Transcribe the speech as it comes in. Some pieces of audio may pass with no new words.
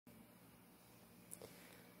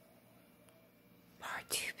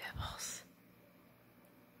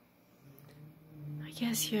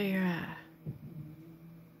guess your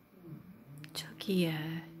Junkie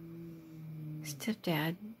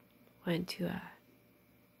stepdad is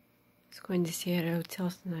going to stay at a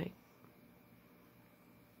hotel tonight.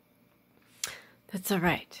 That's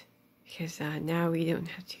alright, because now we don't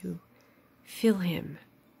have to feel him,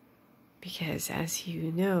 because as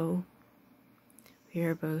you know, we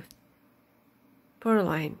are both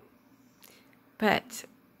borderline, but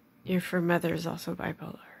your fur mother is also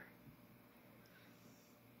bipolar,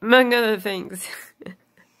 among other things.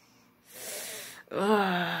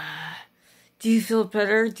 Do you feel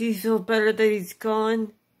better? Do you feel better that he's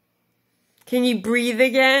gone? Can you breathe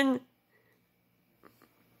again?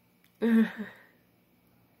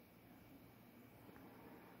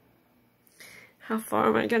 How far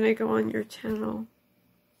am I going to go on your channel?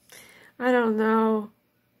 I don't know.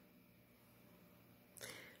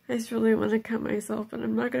 I just really want to cut myself, but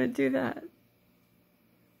I'm not going to do that.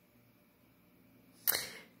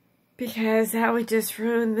 Because that would just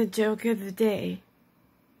ruin the joke of the day.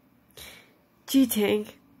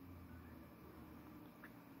 G-Tank.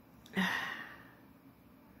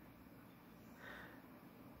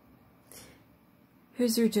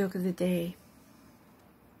 Here's your joke of the day.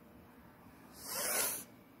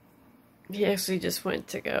 He actually just went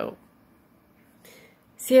to go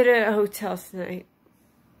see it at a hotel tonight.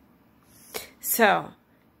 So,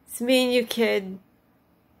 it's me and you, kid.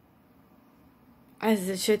 As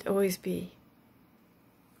it should always be.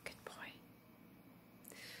 Good boy.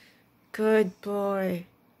 Good boy.